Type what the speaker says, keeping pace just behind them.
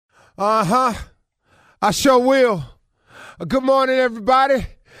Uh-huh. I sure will. Good morning, everybody.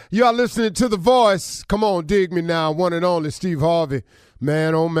 You are listening to The Voice. Come on, dig me now. One and only Steve Harvey.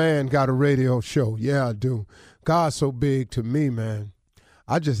 Man, oh man, got a radio show. Yeah, I do. God's so big to me, man.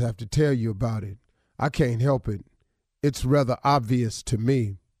 I just have to tell you about it. I can't help it. It's rather obvious to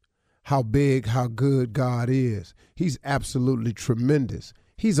me how big, how good God is. He's absolutely tremendous.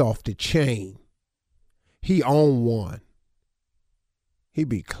 He's off the chain. He on one. He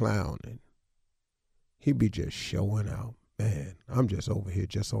be clowning. He be just showing out. Man, I'm just over here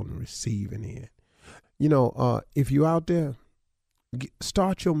just on the receiving end. You know, if you're out there,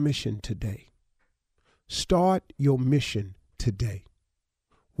 start your mission today. Start your mission today.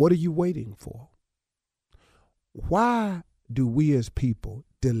 What are you waiting for? Why do we as people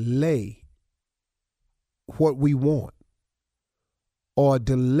delay what we want or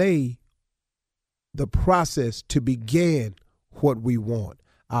delay the process to begin what we want,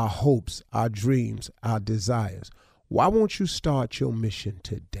 our hopes, our dreams, our desires? Why won't you start your mission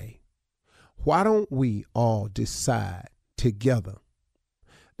today? Why don't we all decide together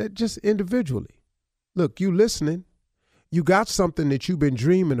that just individually, look, you listening, you got something that you've been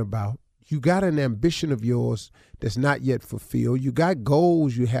dreaming about. You got an ambition of yours that's not yet fulfilled. You got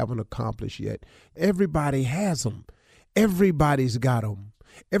goals you haven't accomplished yet. Everybody has them. Everybody's got them.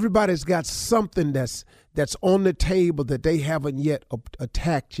 Everybody's got something that's on the table that they haven't yet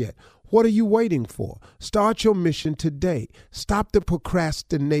attacked yet. What are you waiting for? Start your mission today. Stop the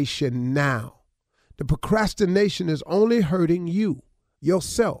procrastination now. The procrastination is only hurting you,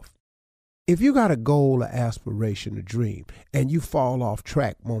 yourself. If you got a goal, an aspiration, a dream, and you fall off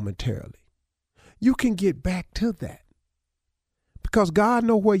track momentarily, you can get back to that. Because God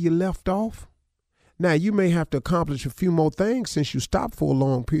knows where you left off. Now, you may have to accomplish a few more things since you stopped for a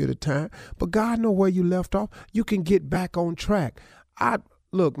long period of time, but God knows where you left off. You can get back on track.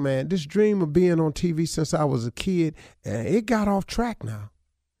 Look, man, this dream of being on TV since I was a kid, it got off track now.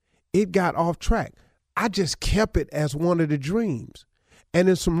 It got off track. I just kept it as one of the dreams. And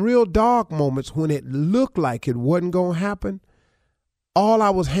in some real dark moments when it looked like it wasn't going to happen, all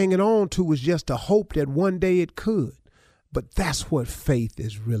I was hanging on to was just a hope that one day it could. But that's what faith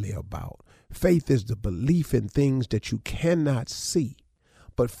is really about. Faith is the belief in things that you cannot see.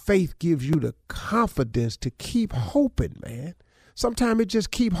 But faith gives you the confidence to keep hoping, man. Sometimes it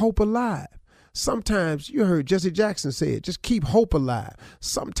just keep hope alive. Sometimes, you heard Jesse Jackson say it, just keep hope alive.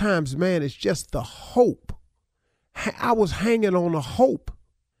 Sometimes, man, it's just the hope. I was hanging on a hope.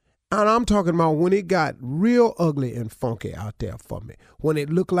 And I'm talking about when it got real ugly and funky out there for me. When it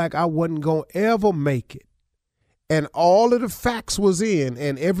looked like I wasn't going to ever make it. And all of the facts was in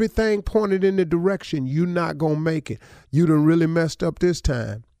and everything pointed in the direction you're not going to make it. You done really messed up this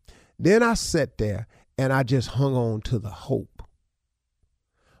time. Then I sat there and I just hung on to the hope.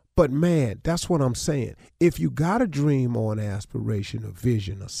 But man, that's what I'm saying. If you got a dream or an aspiration, a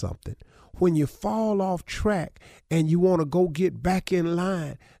vision or something, when you fall off track and you want to go get back in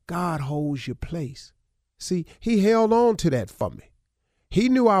line, God holds your place. See, he held on to that for me. He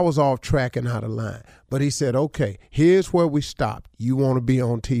knew I was off track and out of line, but he said, okay, here's where we stopped. You want to be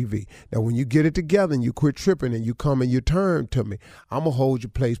on TV. Now, when you get it together and you quit tripping and you come and you turn to me, I'm going to hold your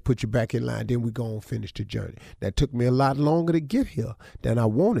place, put you back in line, then we go and finish the journey. That took me a lot longer to get here than I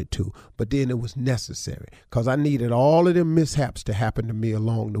wanted to, but then it was necessary because I needed all of them mishaps to happen to me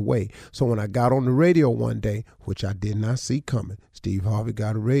along the way. So when I got on the radio one day, which I did not see coming, Steve Harvey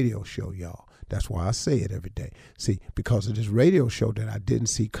got a radio show, y'all. That's why I say it every day. See, because of this radio show that I didn't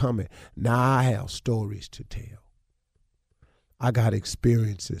see coming, now I have stories to tell. I got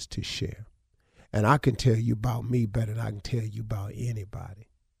experiences to share. And I can tell you about me better than I can tell you about anybody.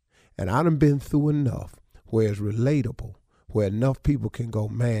 And I done been through enough where it's relatable, where enough people can go,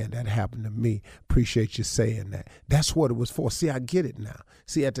 man, that happened to me. Appreciate you saying that. That's what it was for. See, I get it now.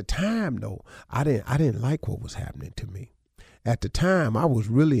 See, at the time, though, I didn't like what was happening to me. At the time, I was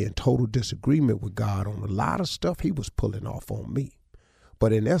really in total disagreement with God on a lot of stuff he was pulling off on me.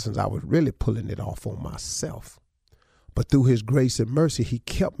 But in essence, I was really pulling it off on myself. But through his grace and mercy, he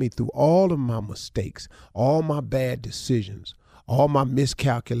kept me through all of my mistakes, all my bad decisions, all my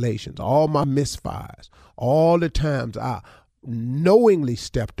miscalculations, all my misfires, all the times I knowingly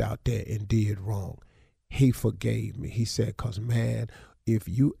stepped out there and did wrong. He forgave me. He said, because, man, if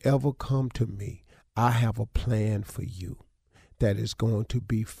you ever come to me, I have a plan for you that is going to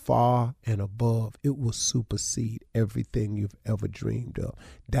be far and above. It will supersede everything you've ever dreamed of.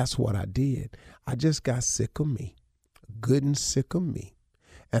 That's what I did. I just got sick of me, good and sick of me.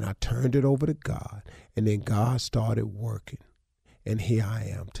 And I turned it over to God. And then God started working. And here I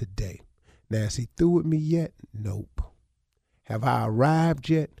am today. Now, is he through with me yet? Nope. Have I arrived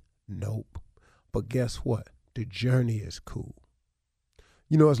yet? Nope. But guess what? The journey is cool.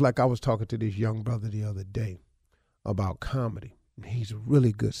 You know, it's like I was talking to this young brother the other day about comedy. He's a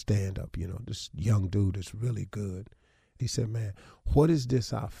really good stand-up, you know, this young dude is really good. He said, man, what is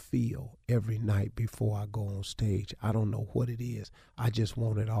this I feel every night before I go on stage? I don't know what it is. I just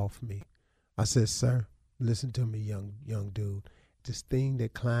want it off me. I said, sir, listen to me, young dude. This thing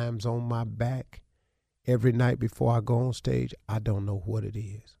that climbs on my back every night before I go on stage, I don't know what it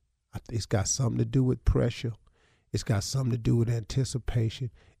is. It's got something to do with pressure. It's got something to do with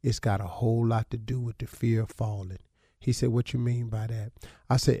anticipation. It's got a whole lot to do with the fear of falling. He said, what you mean by that?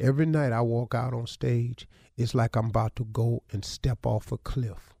 I said, every night I walk out on stage, it's like I'm about to go and step off a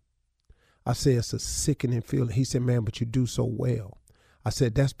cliff. I said, it's a sickening feeling. He said, man, but you do so well. I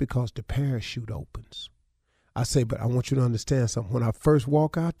said, that's because the parachute opens. I said, but I want you to understand something. When I first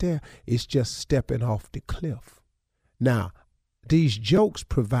walk out there, it's just stepping off the cliff. Now, these jokes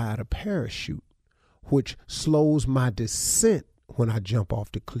provide a parachute, which slows my descent when I jump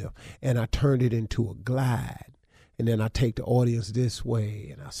off the cliff, and I turn it into a glide. And then I take the audience this way,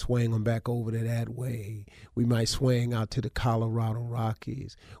 and I swing them back over to that way. We might swing out to the Colorado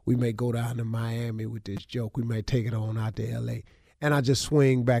Rockies. We may go down to Miami with this joke. We may take it on out to L.A., and I just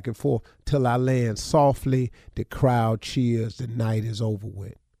swing back and forth till I land softly. The crowd cheers. The night is over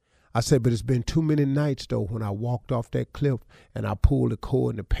with. I said, but it's been too many nights, though, when I walked off that cliff and I pulled the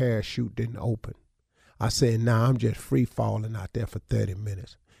cord and the parachute didn't open. I said, nah, I'm just free falling out there for 30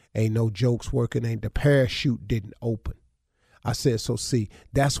 minutes. Ain't no jokes working. Ain't the parachute didn't open. I said, so see,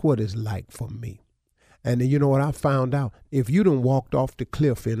 that's what it's like for me. And then you know what I found out? If you done walked off the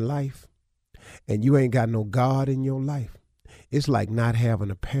cliff in life and you ain't got no God in your life, it's like not having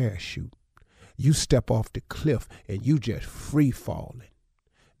a parachute. You step off the cliff and you just free falling.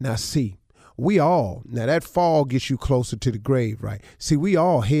 Now see, now that fall gets you closer to the grave, right? See, we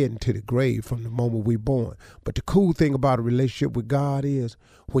all heading to the grave from the moment we're born. But the cool thing about a relationship with God is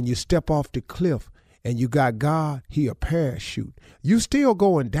when you step off the cliff and you got God, he a parachute. You still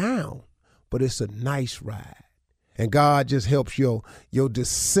going down, but it's a nice ride. And God just helps your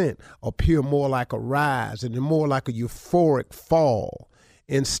descent appear more like a rise and more like a euphoric fall,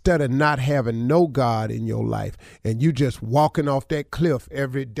 instead of not having no God in your life and you just walking off that cliff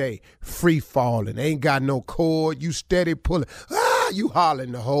every day, free falling, ain't got no cord, you steady pulling, you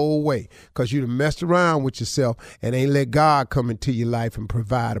hollering the whole way because you done messed around with yourself and ain't let God come into your life and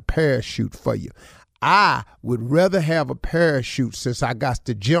provide a parachute for you. I would rather have a parachute since I got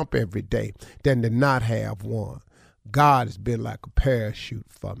to jump every day than to not have one. God has been like a parachute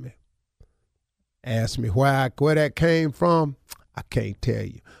for me. Ask me where that came from. I can't tell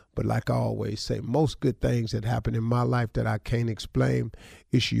you. But like I always say, most good things that happen in my life that I can't explain,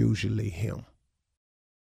 it's usually him.